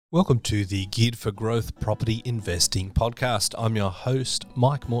Welcome to the Geared for Growth Property Investing podcast. I'm your host,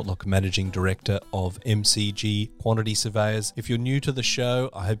 Mike Mortlock, Managing Director of MCG Quantity Surveyors. If you're new to the show,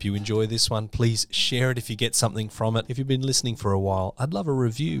 I hope you enjoy this one. Please share it if you get something from it. If you've been listening for a while, I'd love a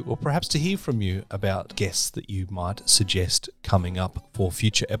review or perhaps to hear from you about guests that you might suggest coming up for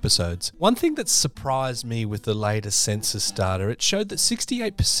future episodes. One thing that surprised me with the latest census data, it showed that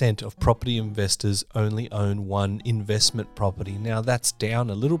 68% of property investors only own one investment property. Now that's down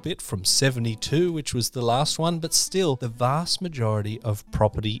a little bit from 72, which was the last one, but still the vast majority of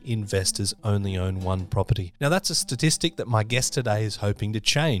property investors only own one property. Now that's a statistic that my guest today is hoping to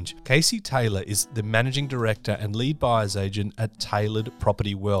change. Casey Taylor is the Managing Director and Lead Buyer's Agent at Tailored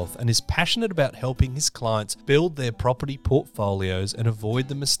Property Wealth and is passionate about helping his clients build their property portfolios and avoid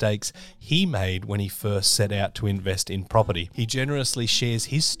the mistakes he made when he first set out to invest in property. He generously shares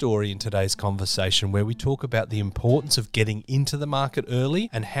his story in today's conversation, where we talk about the importance of getting into the market early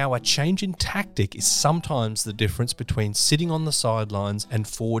and how a change in tactic is sometimes the difference between sitting on the sidelines and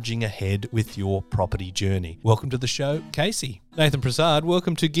forging ahead with your property journey. Welcome to the show, Casey. Nathan Prasad,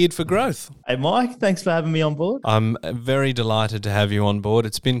 welcome to Geared for Growth. Hey Mike, thanks for having me on board. I'm very delighted to have you on board.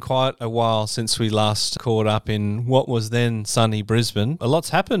 It's been quite a while since we last caught up in what was then sunny Brisbane. A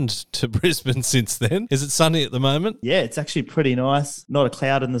lot's happened to Brisbane since then. Is it sunny at the moment? Yeah, it's actually pretty nice. Not a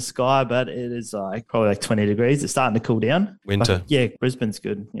cloud in the sky, but it is probably like 20 degrees. It's starting to cool down. Winter. But yeah, Brisbane's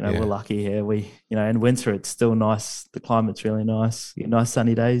good. We're lucky here. In winter it's still nice. The climate's really nice. You get nice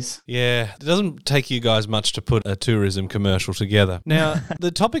sunny days. Yeah, it doesn't take you guys much to put a tourism commercial together. Now,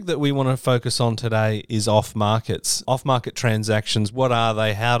 the topic that we want to focus on today is off-markets. Off-market transactions, what are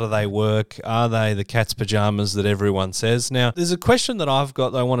they? How do they work? Are they the cat's pajamas that everyone says? Now, there's a question that I've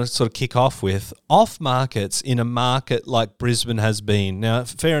got that I want to sort of kick off with. Off-markets in a market like Brisbane has been. Now,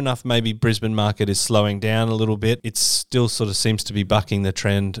 fair enough, maybe Brisbane market is slowing down a little bit. It still sort of seems to be bucking the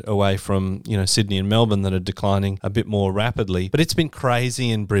trend away from, Sydney and Melbourne that are declining a bit more rapidly. But it's been crazy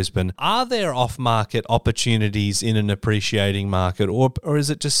in Brisbane. Are there off-market opportunities in an appreciating market? Or is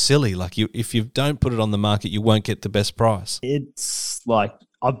it just silly? Like if you don't put it on the market, you won't get the best price. It's like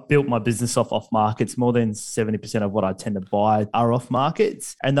I've built my business off markets. More than 70% of what I tend to buy are off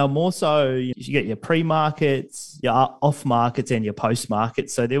markets. And they're more so, you get your pre-markets, your off markets and your post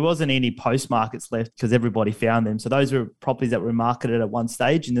markets. So there wasn't any post markets left because everybody found them. So those were properties that were marketed at one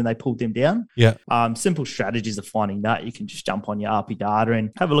stage and then they pulled them down. Yeah. Simple strategies of finding that. You can just jump on your RP data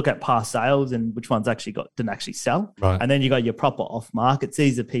and have a look at past sales and which ones didn't actually sell. Right. And then you got your proper off markets.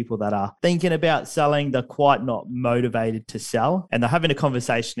 These are people that are thinking about selling. They're quite not motivated to sell. And they're having a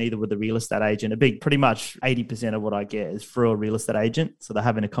conversation either with a real estate agent. Pretty much 80% of what I get is through a real estate agent. So they're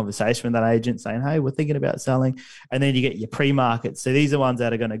having a conversation with that agent saying, hey, we're thinking about selling. And then you get your pre-market. So these are ones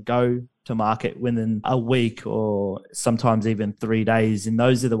that are going to go to market within a week or sometimes even 3 days. And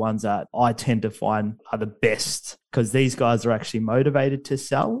those are the ones that I tend to find are the best because these guys are actually motivated to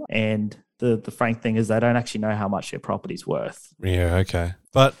sell. And the frank thing is they don't actually know how much their property's worth. Yeah, okay.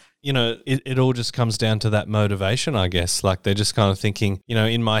 But it all just comes down to that motivation, I guess. Like they're just kind of thinking,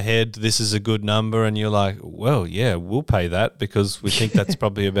 in my head, this is a good number. And you're like, well, yeah, we'll pay that because we think that's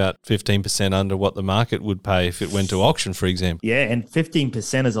probably about 15% under what the market would pay if it went to auction, for example. Yeah. And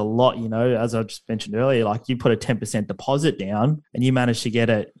 15% is a lot, as I just mentioned earlier, like you put a 10% deposit down and you manage to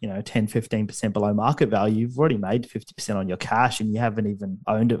get it, 10, 15% below market value. You've already made 50% on your cash and you haven't even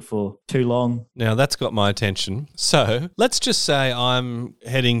owned it for too long. Now that's got my attention. So let's just say I'm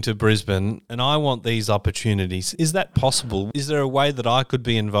heading to Brisbane and I want these opportunities. Is that possible? Is there a way that I could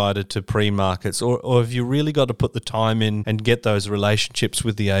be invited to pre-markets or have you really got to put the time in and get those relationships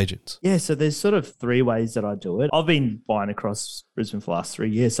with the agents? Yeah, so there's sort of three ways that I do it. I've been buying across Brisbane for the last 3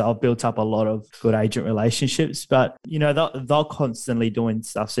 years, so I've built up a lot of good agent relationships, but they're constantly doing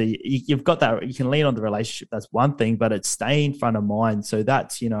stuff. So you've got that, you can lean on the relationship. That's one thing, but it's staying front of mind. So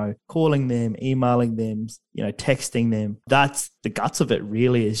that's, calling them, emailing them, texting them. That's the guts of it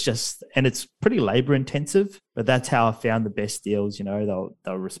really is just, and it's pretty labor intensive, but that's how I found the best deals. They'll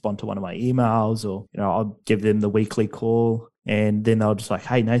respond to one of my emails or, I'll give them the weekly call. And then they'll just like,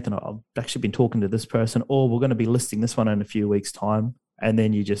 hey, Nathan, I've actually been talking to this person, or we're going to be listing this one in a few weeks' time. And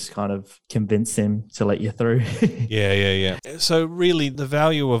then you just kind of convince them to let you through. Yeah. So really the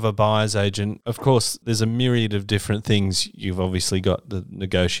value of a buyer's agent, of course, there's a myriad of different things. You've obviously got the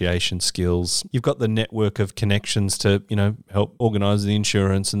negotiation skills. You've got the network of connections to, help organise the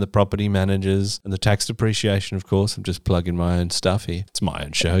insurance and the property managers and the tax depreciation, of course. I'm just plugging my own stuff here. It's my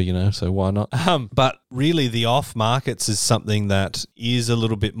own show, so why not? But really the off markets is something that is a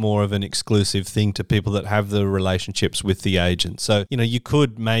little bit more of an exclusive thing to people that have the relationships with the agent. So, you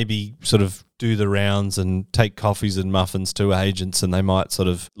could maybe sort of do the rounds and take coffees and muffins to agents and they might sort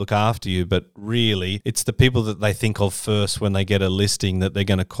of look after you. But really, it's the people that they think of first when they get a listing that they're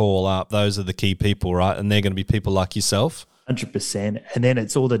going to call up. Those are the key people, right? And they're going to be people like yourself. 100%. And then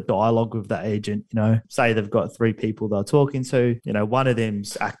it's all the dialogue with the agent, say they've got 3 people they're talking to, one of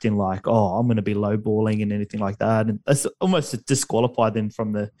them's acting like, oh, I'm going to be lowballing and anything like that. And that's almost to disqualify them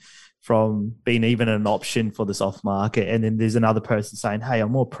from being even an option for this off market. And then there's another person saying, hey,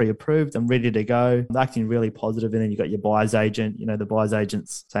 I'm all pre-approved, I'm ready to go, I'm acting really positive. And then you got your buyer's agent, the buyer's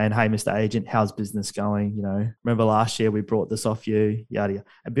agent's saying, hey, Mr. Agent, how's business going? Remember last year we brought this off you, yada, yada.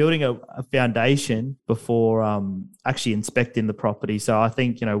 And building a foundation before actually inspecting the property. So I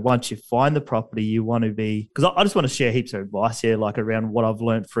think, once you find the property, you want to be, because I just want to share heaps of advice here, like around what I've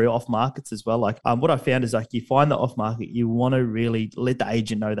learned through off markets as well. Like what I found is like you find the off market, you want to really let the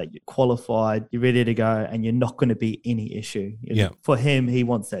agent know that you're qualified, you're ready to go, and you're not going to be any issue. Yeah. For him, he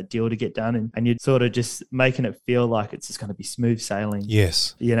wants that deal to get done, and you're sort of just making it feel like it's just going to be smooth sailing.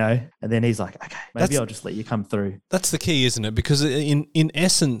 Yes. And then he's like, okay, maybe I'll just let you come through. That's the key, isn't it? Because in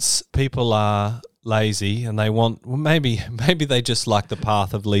essence, people are lazy and they want, well, maybe they just like the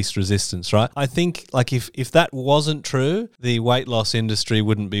path of least resistance, right? I think like if that wasn't true, the weight loss industry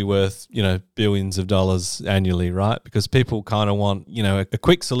wouldn't be worth, billions of dollars annually, right? Because people kind of want, a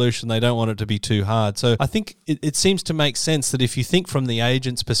quick solution. They don't want it to be too hard. So I think it seems to make sense that if you think from the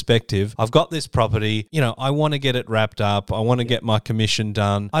agent's perspective, I've got this property, I want to get it wrapped up. I want to get my commission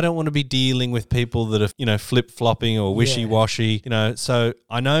done. I don't want to be dealing with people that are, flip-flopping or wishy-washy, So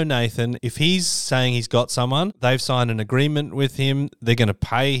I know Nathan, if he's saying he's got someone, they've signed an agreement with him, they're going to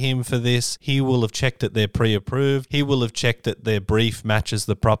pay him for this, he will have checked that they're pre-approved, he will have checked that their brief matches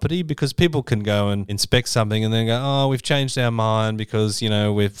the property, because people can go and inspect something and then go, oh, we've changed our mind because,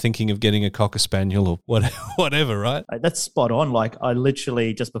 we're thinking of getting a Cocker Spaniel or whatever, right? That's spot on. Like I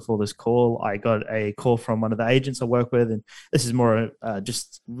literally, just before this call, I got a call from one of the agents I work with, and this is more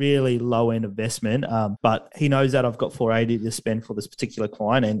just really low-end investment, but he knows that I've got $480 to spend for this particular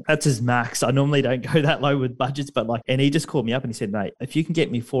client, and that's his max. I normally don't go that low with budgets, but and he just called me up and he said, mate, if you can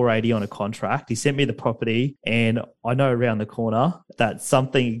get me $480 on a contract, he sent me the property, and I know around the corner that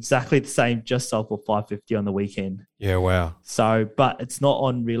something exactly the same just sold for $550 on the weekend. Yeah, wow. So, but it's not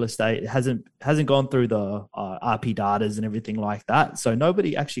on real estate. It hasn't gone through the RP datas and everything like that. So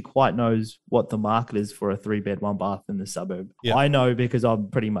nobody actually quite knows what the market is for a 3-bed, 1-bath in the suburb. Yeah. I know because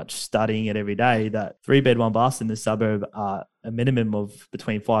I'm pretty much studying it every day that 3-bed, 1-baths in the suburb are a minimum of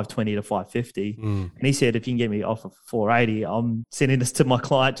between 520 to 550. And he said, if you can get me off of 480, I'm sending this to my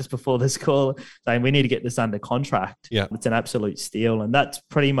client just before this call saying we need to get this under contract. Yeah. It's an absolute steal. And that's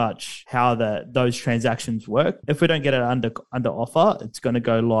pretty much how those transactions work. If we don't get it under offer, it's going to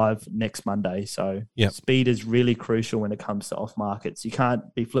go live next Monday. So speed is really crucial when it comes to off markets. You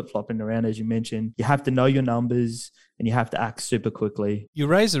can't be flip-flopping around, as you mentioned. You have to know your numbers and you have to act super quickly. You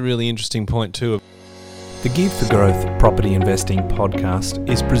raise a really interesting point too. The Geared for Growth Property Investing podcast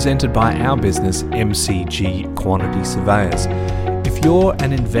is presented by our business, MCG Quantity Surveyors. If you're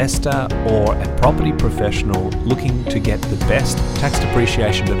an investor or a property professional looking to get the best tax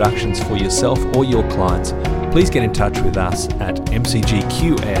depreciation deductions for yourself or your clients, please get in touch with us at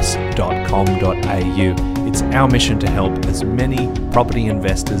mcgqs.com.au. It's our mission to help as many property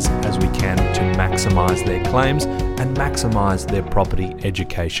investors as we can to maximise their claims and maximise their property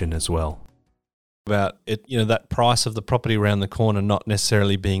education as well. About it, that price of the property around the corner not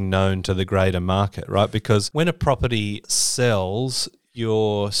necessarily being known to the greater market, right? Because when a property sells,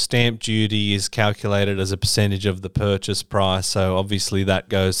 your stamp duty is calculated as a percentage of the purchase price. So obviously that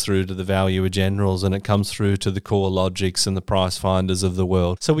goes through to the valuer generals and it comes through to the CoreLogics and the price finders of the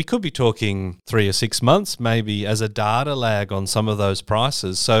world. So we could be talking 3 or 6 months maybe as a data lag on some of those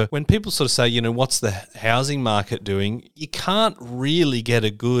prices. So when people sort of say, what's the housing market doing? You can't really get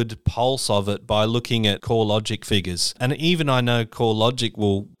a good pulse of it by looking at CoreLogic figures. And even I know CoreLogic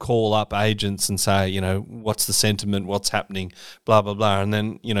will call up agents and say, what's the sentiment, what's happening, blah, blah, blah. And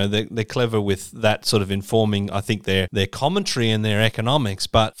then, they're clever with that sort of informing, I think, their commentary and their economics.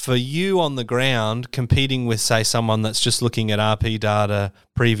 But for you on the ground, competing with, say, someone that's just looking at RP data,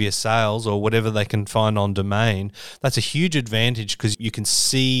 previous sales, or whatever they can find on Domain, that's a huge advantage because you can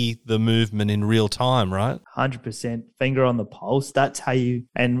see the movement in real time, right? 100% finger on the pulse. That's how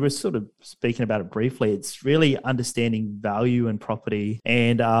and we're sort of speaking about it briefly. It's really understanding value in property.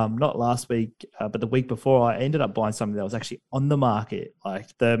 And not last week, but the week before, I ended up buying something that was actually on the market.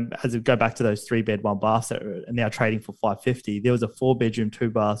 As we go back to those 3-bed, 1-baths that are now trading for $550, there was a 4-bedroom, 2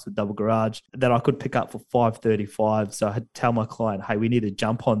 baths with double garage that I could pick up for $535. So I had to tell my client, hey, we need to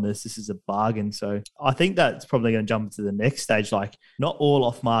jump on this. This is a bargain. So I think that's probably going to jump to the next stage. Like, not all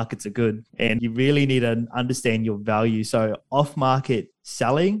off markets are good, and you really need to understand your value. So off market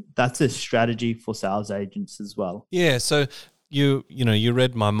selling, that's a strategy for sales agents as well. Yeah. So you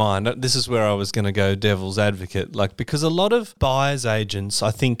read my mind. This is where I was going to go devil's advocate, like, because a lot of buyer's agents,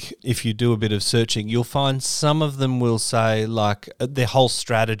 I think if you do a bit of searching, you'll find some of them will say, like, their whole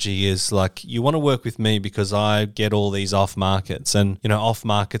strategy is like, you want to work with me because I get all these off markets, and, off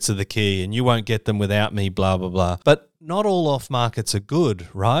markets are the key and you won't get them without me, blah, blah, blah. But not all off markets are good,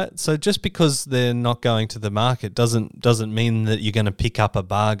 right? So just because they're not going to the market doesn't mean that you're going to pick up a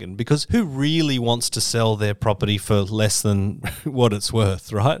bargain, because who really wants to sell their property for less than what it's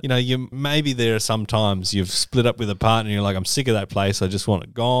worth, right? Maybe there are some times you've split up with a partner and you're like, I'm sick of that place, I just want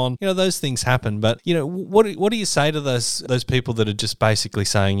it gone. Those things happen. But what do you say to those people that are just basically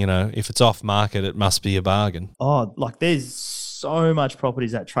saying, if it's off market, it must be a bargain? Oh, like, there's so much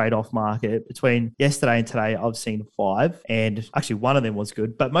properties that trade off market. Between yesterday and today, I've seen 5, and actually one of them was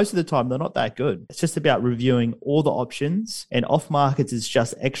good, but most of the time they're not that good. It's just about reviewing all the options, and off markets is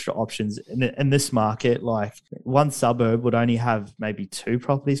just extra options. In this market, like, one suburb would only have maybe 2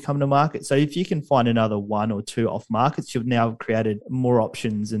 properties come to market. So if you can find another 1 or 2 off markets, you've now created more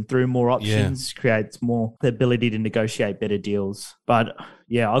options, and through more options creates more the ability to negotiate better deals. But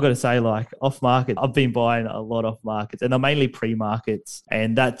yeah, I've got to say, like, off market, I've been buying a lot off markets, and they're mainly pre-markets.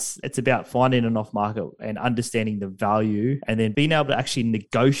 And it's about finding an off market and understanding the value, and then being able to actually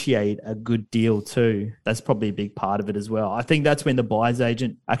negotiate a good deal too. That's probably a big part of it as well. I think that's when the buyer's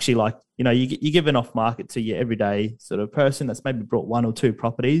agent actually, like, you give an off market to your everyday sort of person that's maybe brought 1 or 2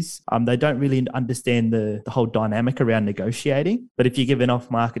 properties. They don't really understand the whole dynamic around negotiating. But if you give an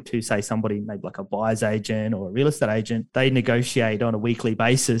off market to, say, somebody maybe like a buyer's agent or a real estate agent, they negotiate on a weekly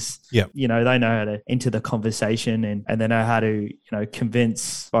basis. Yeah. They know how to enter the conversation, and they know how to,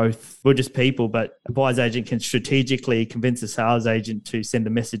 convince both. We're just people, but a buyer's agent can strategically convince a sales agent to send a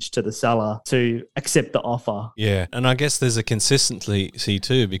message to the seller to accept the offer. Yeah. And I guess there's a consistency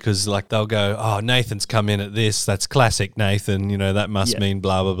too, because, like, they'll go, oh, Nathan's come in at this. That's classic Nathan. That must mean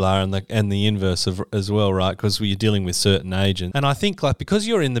blah, blah, blah. And the inverse as well, right? Because you're dealing with certain agents. And I think, like, because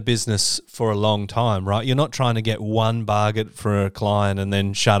you're in the business for a long time, right? You're not trying to get one bargain for a client and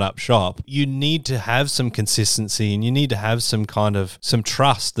then shut up shop. You need to have some consistency, and you need to have some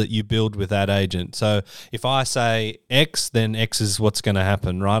trust that you build with that agent. So if I say X, then X is what's going to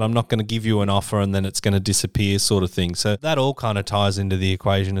happen, right? I'm not going to give you an offer and then it's going to disappear, sort of thing. So that all kind of ties into the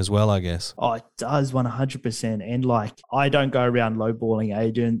equation as well, I guess. Oh, it does 100%. And, like, I don't go around lowballing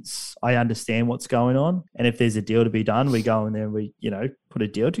agents. I understand what's going on. And if there's a deal to be done, we go in there and we, put a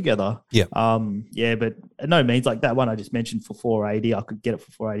deal together. Yeah. But no means, like, that one I just mentioned for 480, I could get it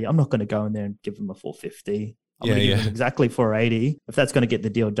for 480. I'm not going to go in there and give them a 450. I'm going to give them exactly 480. If that's going to get the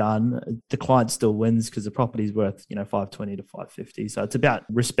deal done, the client still wins because the property's worth, 520 to 550. So it's about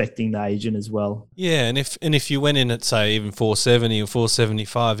respecting the agent as well. Yeah, and if you went in at, say, even 470 or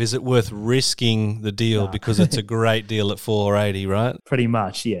 475, is it worth risking the deal because it's a great deal at 480, right? Pretty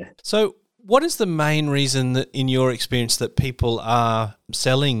much, yeah. So what is the main reason that, in your experience, that people are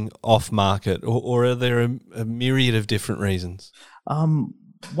selling off market, or are there a myriad of different reasons?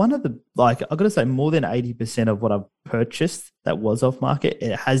 One of the, like, I've got to say, more than 80% of what I've purchased that was off market,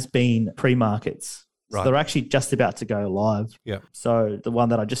 it has been pre-markets. Right. So they're actually just about to go live. Yeah. So the one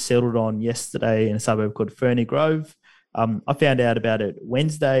that I just settled on yesterday in a suburb called Ferny Grove, I found out about it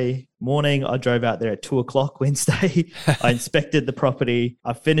Wednesday morning. I drove out there at 2:00 Wednesday. I inspected the property.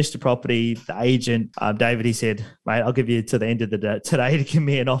 I finished the property. The agent, David, he said, mate, I'll give you to the end of the day today to give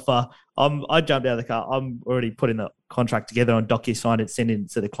me an offer. I jumped out of the car. I'm already putting the contract together on DocuSign and sending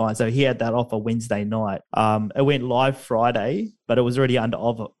it to the client. So he had that offer Wednesday night. It went live Friday, but it was already under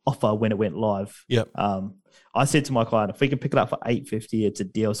offer when it went live. Yep. I said to my client, if we can pick it up for $850, it's a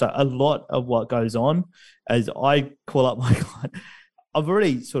deal. So a lot of what goes on is I call up my client. I've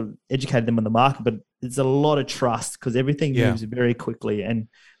already sort of educated them on the market, but there's a lot of trust because everything moves very quickly. And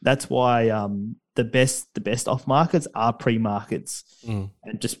that's why the best off markets are pre-markets. And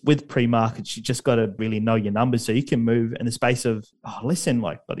just with pre-markets, you just got to really know your numbers. So you can move in the space of,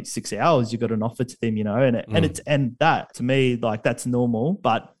 like bloody 6 hours, you got an offer to them, and that to me, like, that's normal.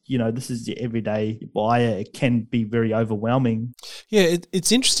 But this is the everyday buyer. It can be very overwhelming. Yeah,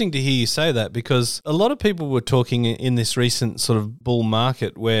 it's interesting to hear you say that, because a lot of people were talking in this recent sort of bull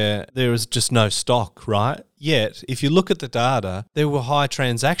market where there was just no stock, right? Yet, if you look at the data, there were high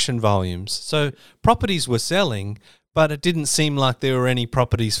transaction volumes. So properties were selling, but it didn't seem like there were any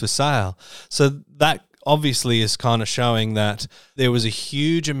properties for sale. So that obviously is kind of showing that there was a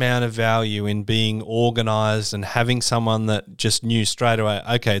huge amount of value in being organized and having someone that just knew straight away,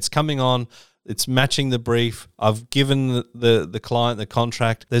 okay, it's coming on. It's matching the brief. I've given the client the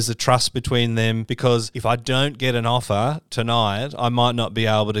contract. There's a trust between them, because if I don't get an offer tonight, I might not be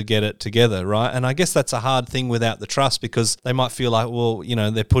able to get it together, right? And I guess that's a hard thing without the trust, because they might feel like, well,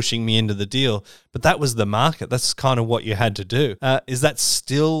 they're pushing me into the deal. But that was the market. That's kind of what you had to do. Is that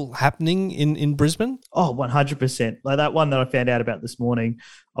still happening in Brisbane? Oh, 100%. Like that one that I found out about this morning,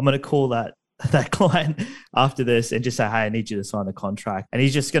 I'm going to call that client after this and just say, hey, I need you to sign the contract. And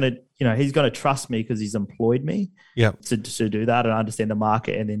he's just going to, he's going to trust me because he's employed me to do that and understand the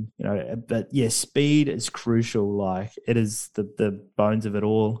market. And then, but yeah, speed is crucial. Like it is the bones of it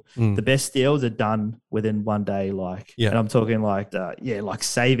all. The best deals are done within one day. And I'm talking like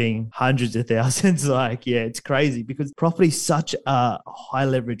saving hundreds of thousands. It's crazy because property is such a high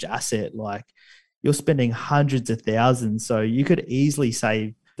leverage asset. Like you're spending hundreds of thousands. So you could easily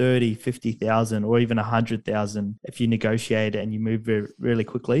save 30, 50,000 or even 100,000 if you negotiate it and you move really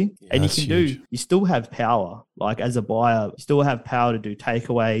quickly. Yeah, and you still have power. Like as a buyer, you still have power to do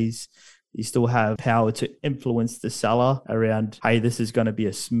takeaways. You still have power to influence the seller around, hey, this is going to be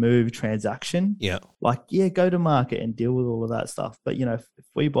a smooth transaction. Yeah. Go to market and deal with all of that stuff. But, if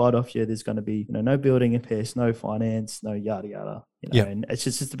we buy it off you, there's going to be, no building impairs, no finance, no yada, yada. And it's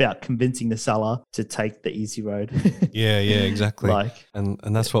just about convincing the seller to take the easy road. Yeah, exactly.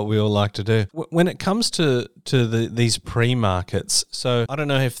 And that's what we all like to do. When it comes to these pre-markets, so I don't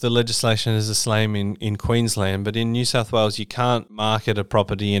know if the legislation is the same in Queensland, but in New South Wales, you can't market a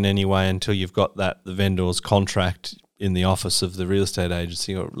property in any way until you've got the vendor's contract in the office of the real estate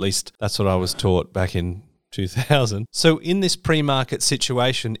agency, or at least that's what I was taught back in 2000. So in this pre-market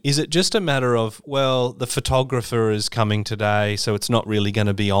situation, is it just a matter of, well, the photographer is coming today, so it's not really going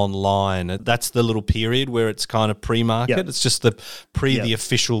to be online? That's the little period where it's kind of pre-market. Yep. It's just the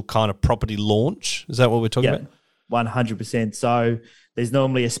official kind of property launch. Is that what we're talking about? 100%. So there's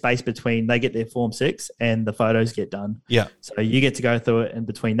normally a space between they get their Form 6 and the photos get done. Yeah. So you get to go through it in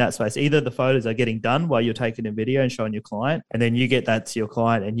between that space. Either the photos are getting done while you're taking a video and showing your client, and then you get that to your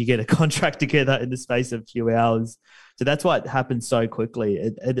client and you get a contract together in the space of a few hours. So that's why it happens so quickly.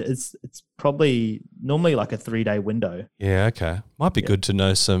 It's probably normally like a 3-day window. Yeah, okay. Might be good to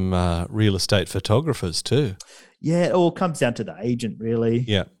know some real estate photographers too. Yeah, it all comes down to the agent, really.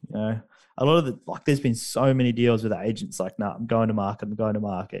 Yeah. A lot of there's been so many deals with agents like, nah, I'm going to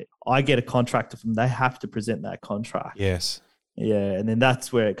market. I get a contract from them. They have to present that contract. Yes. Yeah. And then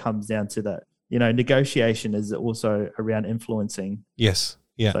that's where it comes down to that. Negotiation is also around influencing. Yes.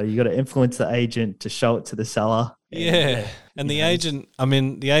 Yeah. So you got to influence the agent to show it to the seller. Yeah. And the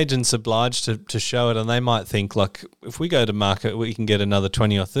agent's obliged to show it, and they might think, like, if we go to market, we can get another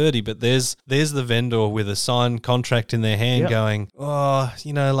 20 or 30, but there's the vendor with a signed contract in their hand going,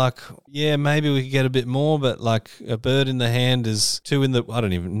 maybe we could get a bit more, but like a bird in the hand is two in the,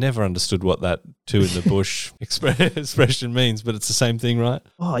 never understood what that two in the bush expression means, but it's the same thing, right?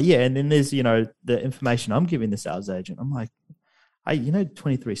 Oh, yeah. And then there's, the information I'm giving the sales agent. I'm like, hey,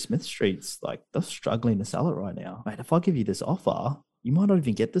 23 Smith Street's like, they're struggling to sell it right now. Mate, if I give you this offer, you might not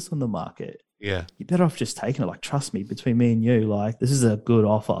even get this on the market. Yeah. You're better off just taking it. Like, trust me, between me and you, like, this is a good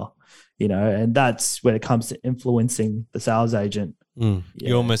offer, and that's when it comes to influencing the sales agent. Yeah.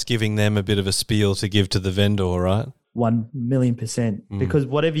 You're almost giving them a bit of a spiel to give to the vendor, right? 1,000,000%. Because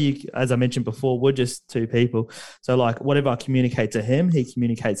whatever as I mentioned before, we're just two people. So like whatever I communicate to him, he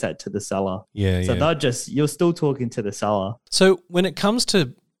communicates that to the seller. Yeah. So you're still talking to the seller. So when it comes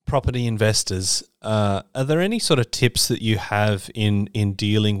to property investors, are there any sort of tips that you have in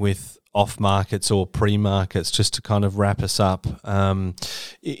dealing with off markets or pre-markets, just to kind of wrap us up?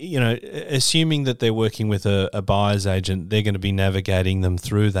 Assuming that they're working with a buyer's agent, they're going to be navigating them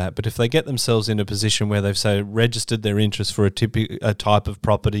through that. But if they get themselves in a position where they've, say, registered their interest for a type of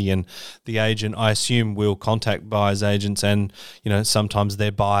property, and the agent, I assume, will contact buyer's agents and, sometimes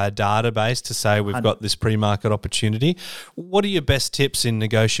their buyer database to say, we've got this pre-market opportunity. What are your best tips in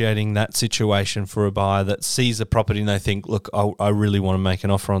negotiating that situation for a buyer that sees a property and they think, look, I really want to make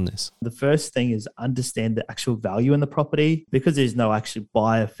an offer on this? The first thing is understand the actual value in the property, because there's no actual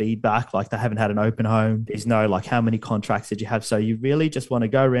buyer feedback. Like, they haven't had an open home. There's no like, how many contracts did you have? So you really just want to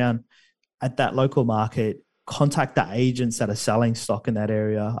go around at that local market, contact the agents that are selling stock in that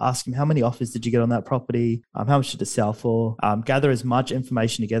area, ask them, how many offers did you get on that property? How much did it sell for? Gather as much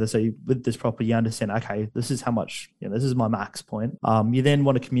information together. So with this property, you understand, okay, this is how much, this is my max point. You then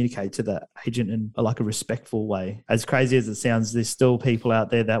want to communicate to the agent in a respectful way. As crazy as it sounds, there's still people out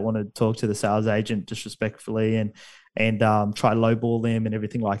there that want to talk to the sales agent disrespectfully. And and try lowball them and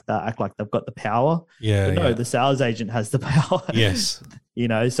everything like that, act like they've got the power. Yeah. But no, the sales agent has the power. Yes.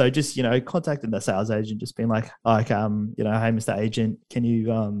 So just, contacting the sales agent, just being like, hey, Mr. Agent, can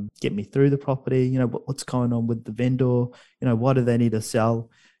you get me through the property? What's going on with the vendor? Why do they need to sell?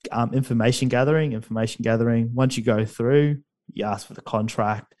 Information gathering. Once you go through, you ask for the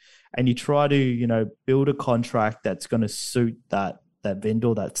contract and you try to, build a contract that's going to suit that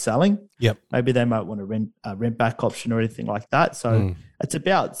vendor that's selling. Yep. Maybe they might want a rent back option or anything like that. So it's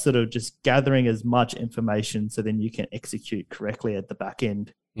about sort of just gathering as much information so then you can execute correctly at the back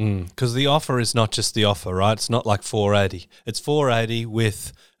end. Because the offer is not just the offer, right? It's not like 480. It's 480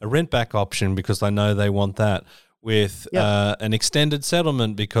 with a rent back option because I know they want that, with an extended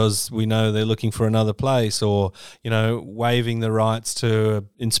settlement because we know they're looking for another place, or, waiving the rights to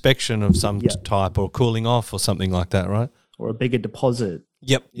inspection of some type, or cooling off or something like that, right? Or a bigger deposit.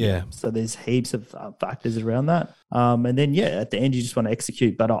 Yep. Yeah. So there's heaps of factors around that. And then, at the end, you just want to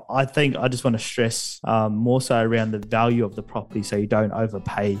execute. But I think I just want to stress more so around the value of the property so you don't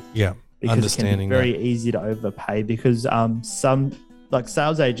overpay. Yeah. Because Understanding it can be very easy to overpay because some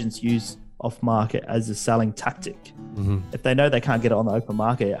sales agents use off market as a selling tactic. If they know they can't get it on the open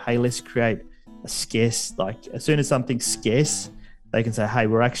market, hey, let's create a scarce, as soon as something's scarce, they can say, hey,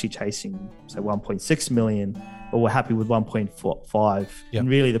 we're actually chasing, say, 1.6 million, or we're happy with 1.5. And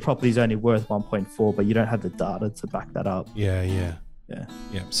really the property's only worth 1.4, but you don't have the data to back that up. Yeah.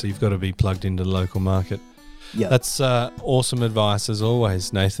 So you've got to be plugged into the local market. Yeah. That's awesome advice as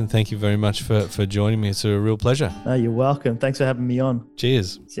always, Nathan. Thank you very much for joining me. It's a real pleasure. No, you're welcome. Thanks for having me on.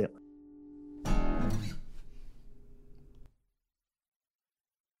 Cheers. See ya.